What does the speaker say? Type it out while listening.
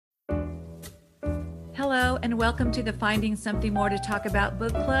and welcome to the Finding Something More to Talk About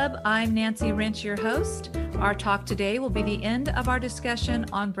book club. I'm Nancy Rench, your host. Our talk today will be the end of our discussion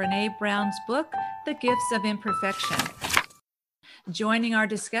on Brene Brown's book, The Gifts of Imperfection. Joining our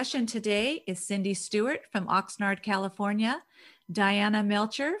discussion today is Cindy Stewart from Oxnard, California, Diana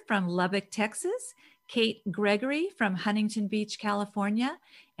Melcher from Lubbock, Texas, Kate Gregory from Huntington Beach, California,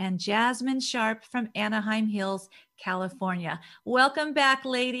 and Jasmine Sharp from Anaheim Hills, California. Welcome back,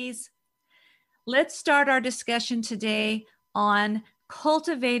 ladies. Let's start our discussion today on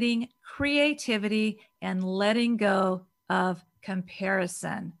cultivating creativity and letting go of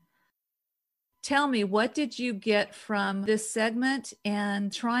comparison. Tell me, what did you get from this segment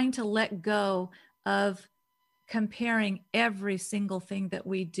and trying to let go of comparing every single thing that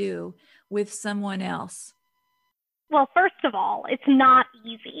we do with someone else? Well, first of all, it's not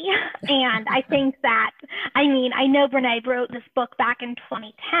easy. And I think that, I know Brene wrote this book back in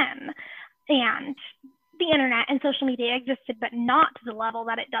 2010, and the internet and social media existed, but not to the level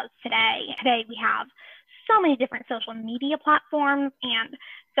that it does today. Today, we have so many different social media platforms and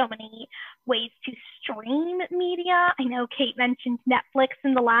so many ways to stream media. I know Kate mentioned Netflix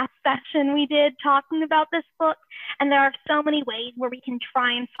in the last session we did talking about this book. And there are so many ways where we can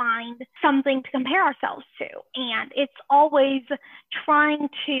try and find something to compare ourselves to. And it's always trying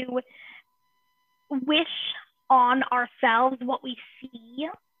to wish on ourselves what we see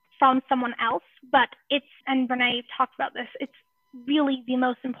from someone else. But and Brene talks about this, it's really the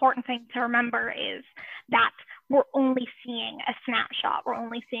most important thing to remember is that we're only seeing a snapshot. We're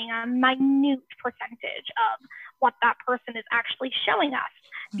only seeing a minute percentage of what that person is actually showing us,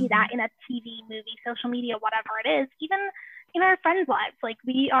 be that in a TV, movie, social media, whatever it is, even in our friends' lives. Like,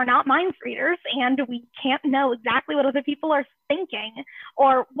 we are not mind readers, and we can't know exactly what other people are thinking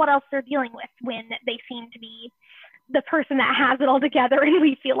or what else they're dealing with when they seem to be the person that has it all together and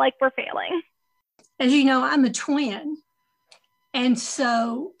we feel like we're failing. As you know, I'm a twin. And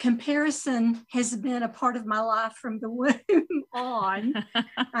so comparison has been a part of my life from the womb on,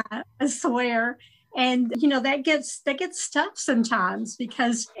 I swear. And, that gets tough sometimes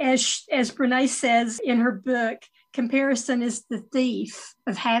because as Brene says in her book, comparison is the thief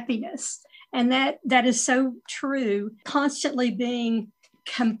of happiness. And that is so true. Constantly being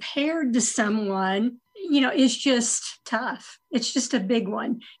compared to someone, is just tough. It's just a big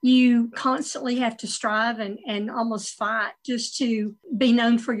one. You constantly have to strive and almost fight just to be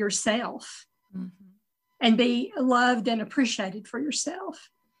known for yourself and be loved and appreciated for yourself.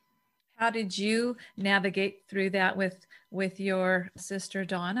 How did you navigate through that with your sister,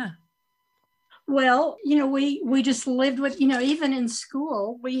 Donna? Well, we just lived with, even in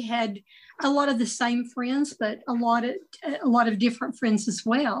school, we had a lot of the same friends, but a lot of different friends as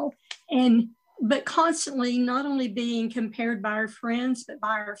well. But constantly not only being compared by our friends, but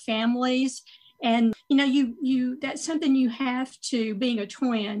by our families. And, you that's something you have to, being a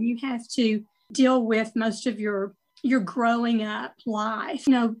twin, you have to deal with most of your growing up life.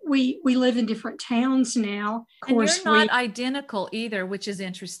 We live in different towns now. Of course, and you're not identical either, which is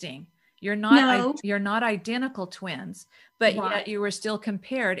interesting. You're not identical twins, but right. Yet you were still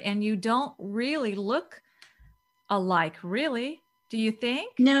compared, and you don't really look alike, really. Do you think?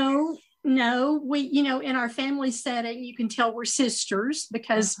 No, we, in our family setting, you can tell we're sisters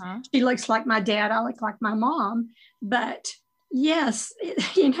because she looks like my dad, I look like my mom. But yes,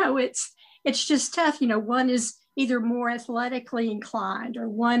 it's just tough. One is either more athletically inclined, or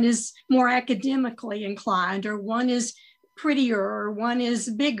one is more academically inclined, or one is prettier, or one is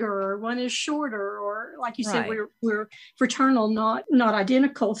bigger, or one is shorter, or like you said, we're fraternal, not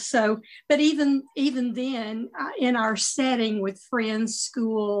identical. So, but even then, in our setting with friends,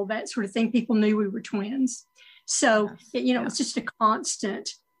 school, that sort of thing, people knew we were twins. So, it's just a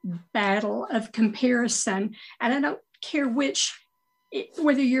constant battle of comparison. And I don't care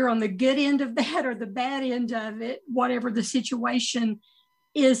whether you're on the good end of that or the bad end of it, whatever the situation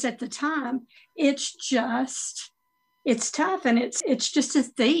is at the time, it's tough, and it's just a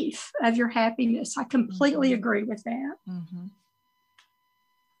thief of your happiness. I completely agree with that.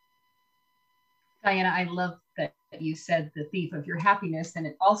 Diana, I love that you said the thief of your happiness. And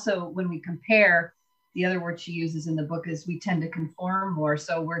it also, when we compare, the other word she uses in the book is we tend to conform more.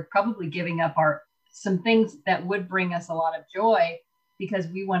 So we're probably giving up some things that would bring us a lot of joy because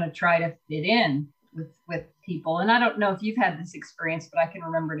we want to try to fit in with people. And I don't know if you've had this experience, but I can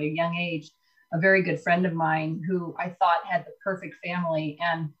remember at a young age, a very good friend of mine who I thought had the perfect family.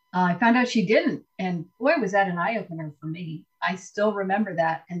 And I found out she didn't. And boy, was that an eye-opener for me. I still remember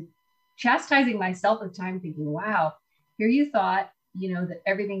that and chastising myself at the time, thinking, wow, here you thought, that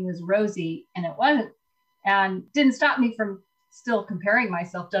everything was rosy, and it wasn't. And didn't stop me from still comparing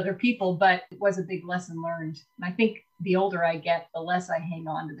myself to other people, but it was a big lesson learned. And I think the older I get, the less I hang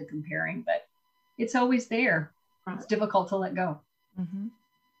on to the comparing, but it's always there. It's difficult to let go. Mm-hmm.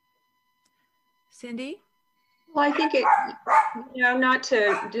 Cindy? Well, I think it, not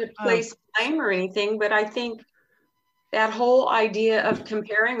to place blame or anything, but I think that whole idea of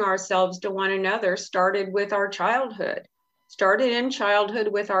comparing ourselves to one another started with our childhood, started in childhood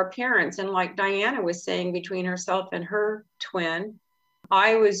with our parents. And like Diana was saying, between herself and her twin,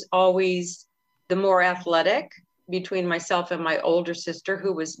 I was always the more athletic between myself and my older sister,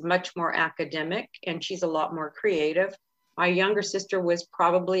 who was much more academic, and she's a lot more creative. My younger sister was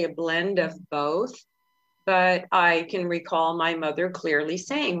probably a blend of both. But I can recall my mother clearly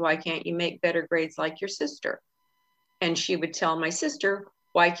saying, why can't you make better grades like your sister? And she would tell my sister,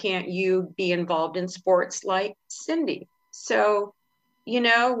 why can't you be involved in sports like Cindy? So,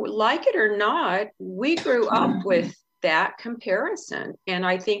 like it or not, we grew up with that comparison. And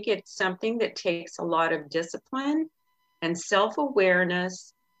I think it's something that takes a lot of discipline and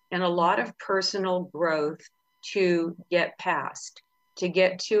self-awareness and a lot of personal growth to get past, to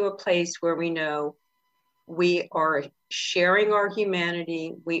get to a place where we know we are sharing our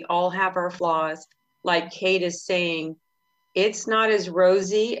humanity. We all have our flaws. Like Kate is saying, it's not as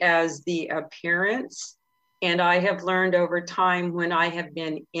rosy as the appearance. And I have learned over time, when I have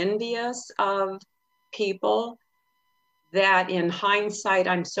been envious of people, that in hindsight,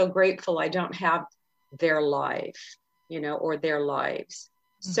 I'm so grateful I don't have their life, or their lives.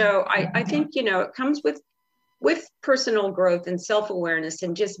 Mm-hmm. So I think, it comes with personal growth and self-awareness,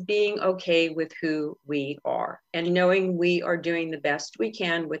 and just being okay with who we are and knowing we are doing the best we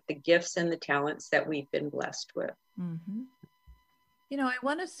can with the gifts and the talents that we've been blessed with. Mm-hmm. I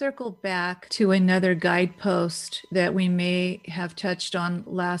want to circle back to another guidepost that we may have touched on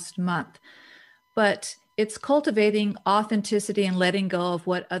last month, but it's cultivating authenticity and letting go of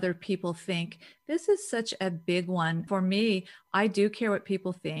what other people think. This is such a big one. For me, I do care what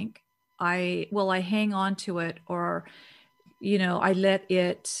people think. I hang on to it, or, I let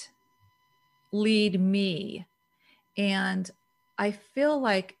it lead me. And I feel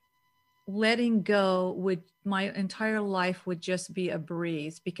like letting go my entire life would just be a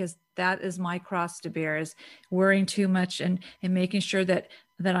breeze, because that is my cross to bear, is worrying too much and making sure that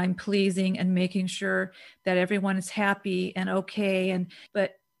I'm pleasing and making sure that everyone is happy and okay.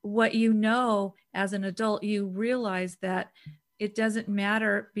 But what as an adult, you realize that it doesn't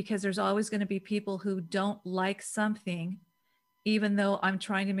matter, because there's always going to be people who don't like something, even though I'm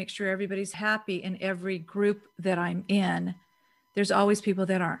trying to make sure everybody's happy in every group that I'm in. There's always people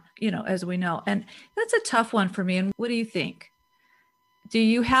that aren't, as we know. And that's a tough one for me. And what do you think? Do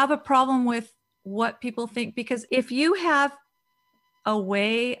you have a problem with what people think? Because if you have a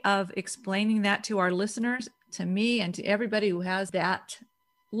way of explaining that to our listeners, to me and to everybody who has that,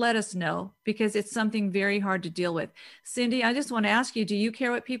 let us know, because it's something very hard to deal with. Cindy, I just want to ask you, do you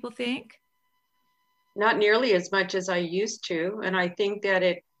care what people think? Not nearly as much as I used to. And I think that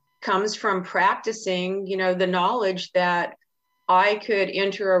it comes from practicing, the knowledge that I could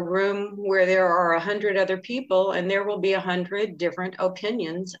enter a room where there are 100 other people, and there will be 100 different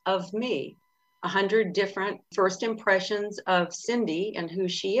opinions of me, 100 different first impressions of Cindy and who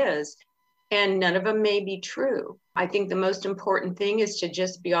she is. And none of them may be true. I think the most important thing is to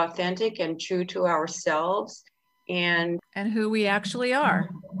just be authentic and true to ourselves and who we actually are.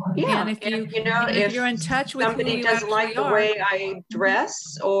 Yeah. And if you're in touch with somebody who you doesn't like the way I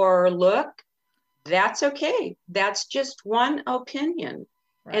dress or look, that's okay. That's just one opinion.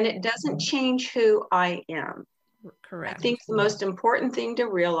 Right. And it doesn't change who I am. Correct. I think the most important thing to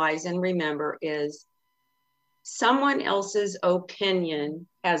realize and remember is someone else's opinion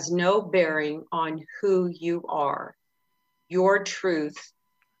has no bearing on who you are, your truth,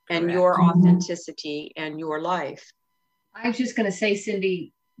 and Correct. your authenticity and your life. I was just going to say,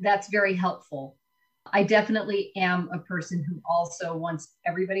 Cindy, that's very helpful. I definitely am a person who also wants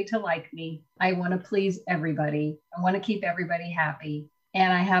everybody to like me. I want to please everybody. I want to keep everybody happy.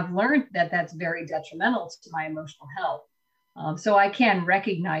 And I have learned that that's very detrimental to my emotional health. So I can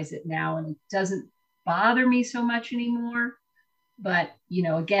recognize it now, and it doesn't bother me so much anymore. But,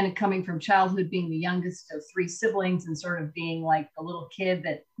 again, coming from childhood, being the youngest of 3 siblings and sort of being like the little kid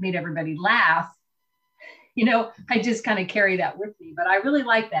that made everybody laugh, I just kind of carry that with me. But I really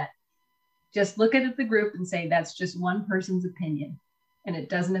like that. Just look at the group and say, that's just one person's opinion, and it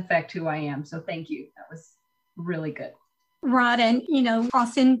doesn't affect who I am. So thank you. That was really good. Right. And,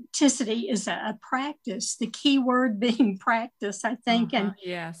 authenticity is a practice, the key word being practice, I think.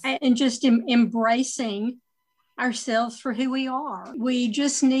 Yes. And just embracing ourselves for who we are. We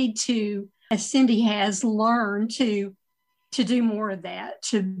just need to, as Cindy has, learn to to do more of that,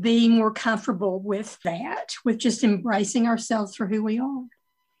 to be more comfortable with that, with just embracing ourselves for who we are.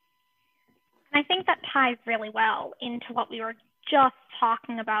 I think that ties really well into what we were just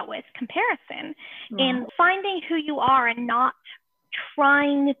talking about with comparison, in finding who you are and not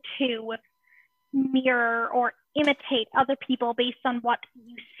trying to mirror or imitate other people based on what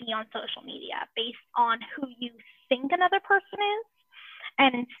you see on social media, based on who you think another person is,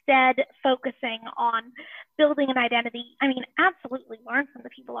 and instead focusing on building an identity. I mean, absolutely learn from the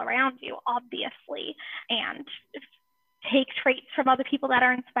people around you, obviously, and take traits from other people that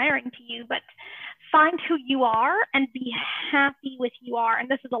are inspiring to you, but find who you are and be happy with who you are. And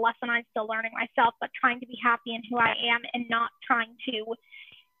this is a lesson I'm still learning myself, but trying to be happy in who I am and not trying to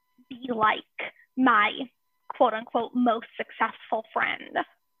be like my quote unquote most successful friend.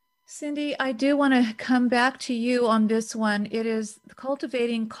 Cindy, I do want to come back to you on this one. It is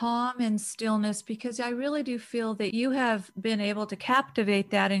cultivating calm and stillness, because I really do feel that you have been able to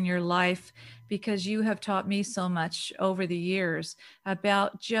captivate that in your life, because you have taught me so much over the years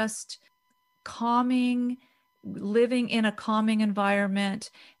about just calming, living in a calming environment,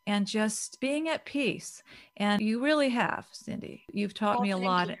 and just being at peace. And you really have, Cindy. You've taught me a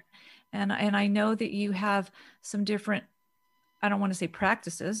lot. You. And I know that you have some different, I don't want to say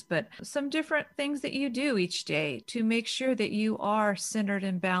practices, but some different things that you do each day to make sure that you are centered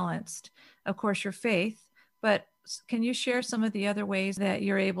and balanced. Of course, your faith, but can you share some of the other ways that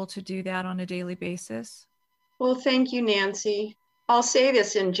you're able to do that on a daily basis? Well, thank you, Nancy. I'll say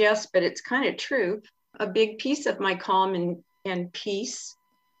this in jest, but it's kind of true. A big piece of my calm and peace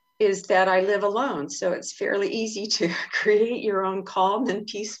is that I live alone. So it's fairly easy to create your own calm and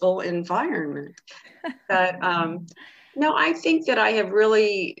peaceful environment. But no, I think that I have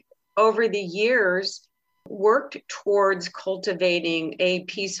really, over the years, worked towards cultivating a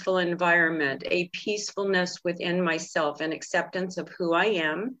peaceful environment, a peacefulness within myself, an acceptance of who I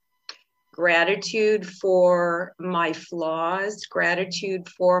am, gratitude for my flaws, gratitude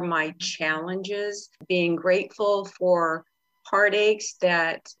for my challenges, being grateful for heartaches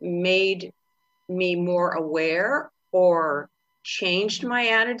that made me more aware or changed my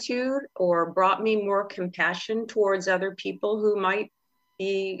attitude or brought me more compassion towards other people who might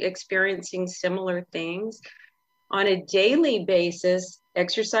be experiencing similar things. On a daily basis,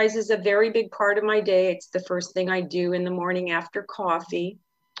 exercise is a very big part of my day. It's the first thing I do in the morning after coffee.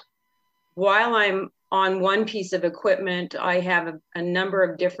 While I'm on one piece of equipment, I have a number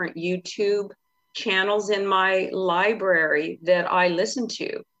of different YouTube channels in my library that I listen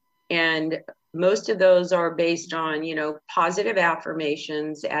to. And most of those are based on, positive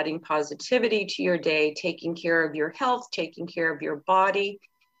affirmations, adding positivity to your day, taking care of your health, taking care of your body.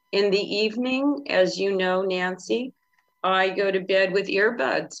 In the evening, as you know, Nancy, I go to bed with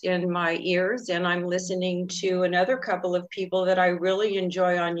earbuds in my ears, and I'm listening to another couple of people that I really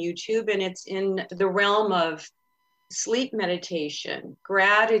enjoy on YouTube, and it's in the realm of sleep meditation,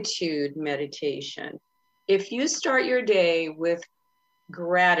 gratitude meditation. If you start your day with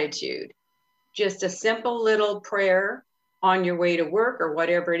gratitude, just a simple little prayer on your way to work or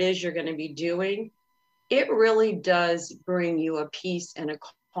whatever it is you're going to be doing, it really does bring you a peace and a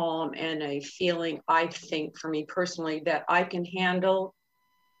calm and a feeling, I think, for me personally, that I can handle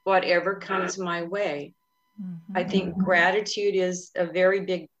whatever comes my way. Mm-hmm. I think gratitude is a very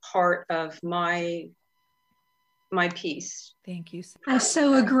big part of my peace. Thank you. I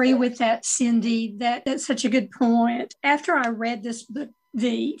so agree with that, Cindy. That's such a good point. After I read this book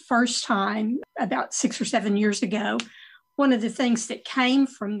the first time about 6 or 7 years ago, one of the things that came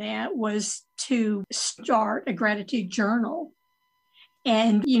from that was to start a gratitude journal.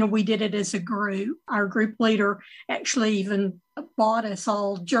 And, we did it as a group. Our group leader actually even bought us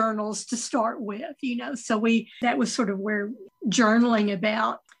all journals to start with, so that was sort of where journaling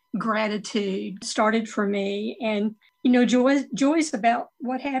about gratitude started for me. And, joy's about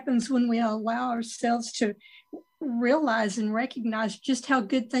what happens when we allow ourselves to realize and recognize just how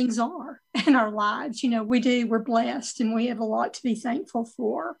good things are in our lives. We're blessed and we have a lot to be thankful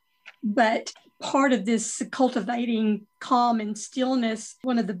for. But part of this cultivating calm and stillness,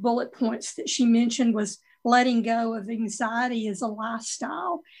 one of the bullet points that she mentioned was letting go of anxiety as a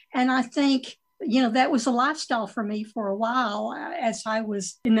lifestyle. And I think, that was a lifestyle for me for a while as I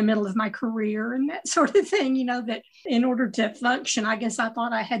was in the middle of my career and that sort of thing, that in order to function, I guess I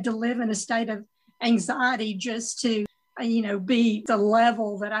thought I had to live in a state of anxiety just to, be the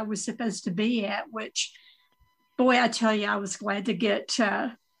level that I was supposed to be at, which, boy, I tell you, I was glad to get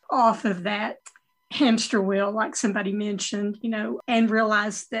off of that hamster wheel, like somebody mentioned, and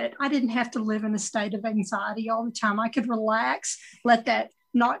realize that I didn't have to live in a state of anxiety all the time. I could relax, let that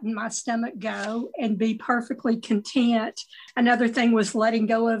knot in my stomach go and be perfectly content. Another thing was letting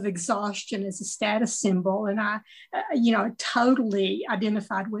go of exhaustion as a status symbol. And I, totally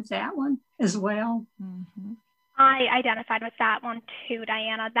identified with that one as well. Mm-hmm. I identified with that one too,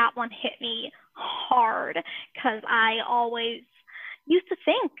 Diana. That one hit me hard because I always used to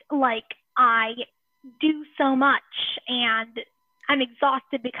think like I do so much and I'm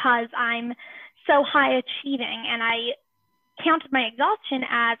exhausted because I'm so high achieving, and I counted my exhaustion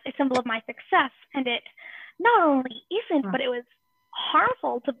as a symbol of my success, and it not only isn't, but it was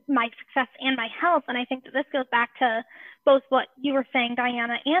harmful to my success and my health. And I think that this goes back to both what you were saying,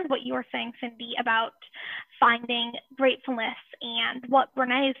 Diana, and what you were saying, Cindy, about finding gratefulness, and what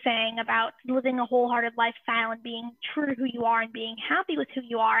Brene is saying about living a wholehearted lifestyle and being true to who you are and being happy with who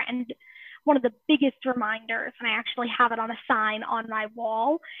you are. And one of the biggest reminders, and I actually have it on a sign on my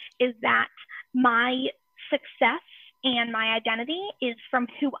wall, is that my success and my identity is from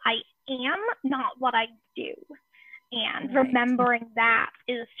who I am, not what I do. And remembering that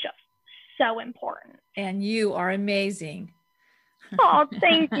is just so important. And you are amazing. Oh,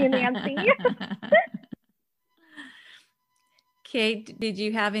 thank you, Nancy. Kate, did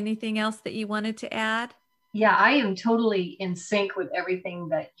you have anything else that you wanted to add? Yeah, I am totally in sync with everything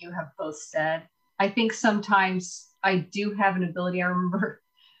that you have both said. I think sometimes I do have an ability. I remember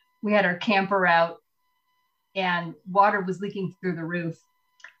we had our camper out and water was leaking through the roof.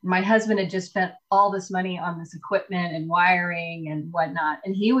 My husband had just spent all this money on this equipment and wiring and whatnot,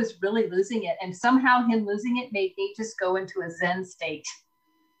 and he was really losing it. And somehow him losing it made me just go into a Zen state.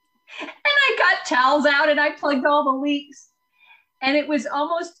 And I got towels out and I plugged all the leaks. And it was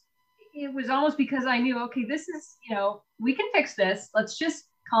almost because I knew, okay, this is, we can fix this. Let's just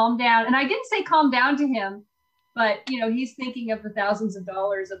calm down. And I didn't say calm down to him, but, he's thinking of the thousands of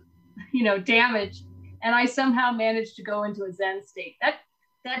dollars of, damage. And I somehow managed to go into a Zen state.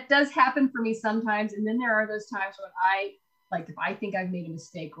 That does happen for me sometimes. And then there are those times when if I think I've made a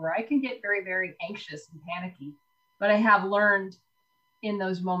mistake, where I can get very, very anxious and panicky. But I have learned in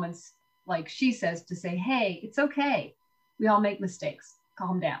those moments, like she says, to say, hey, it's okay. We all make mistakes.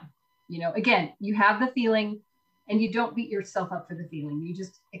 Calm down. Again, you have the feeling and you don't beat yourself up for the feeling. You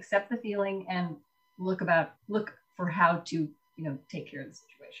just accept the feeling and look for how to, take care of the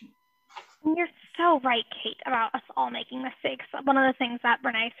situation. You're so right, Kate, about us all making mistakes. One of the things that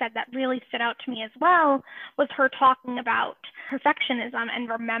Brene said that really stood out to me as well was her talking about perfectionism and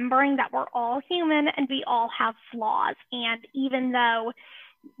remembering that we're all human and we all have flaws. And even though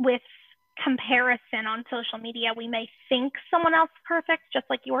with comparison on social media, we may think someone else is perfect, just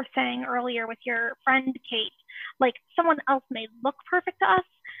like you were saying earlier with your friend, Kate, like someone else may look perfect to us,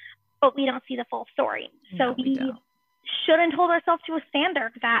 but we don't see the full story. So we shouldn't hold ourselves to a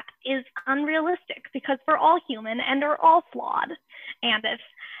standard that is unrealistic, because we're all human and we're all flawed. And if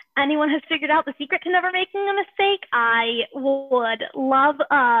anyone has figured out the secret to never making a mistake, I would love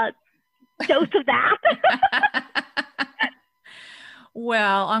a dose of that.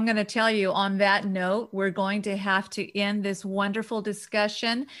 Well, I'm going to tell you, on that note, we're going to have to end this wonderful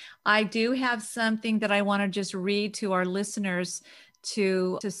discussion. I do have something that I want to just read to our listeners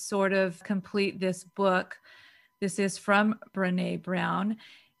to sort of complete this book. This is from Brene Brown,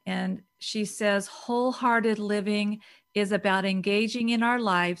 and she says, wholehearted living is about engaging in our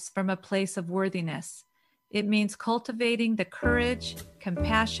lives from a place of worthiness. It means cultivating the courage,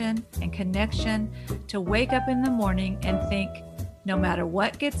 compassion, and connection to wake up in the morning and think, no matter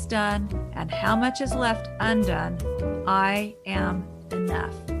what gets done and how much is left undone, I am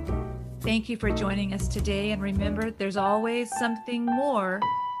enough. Thank you for joining us today. And remember, there's always something more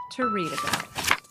to read about.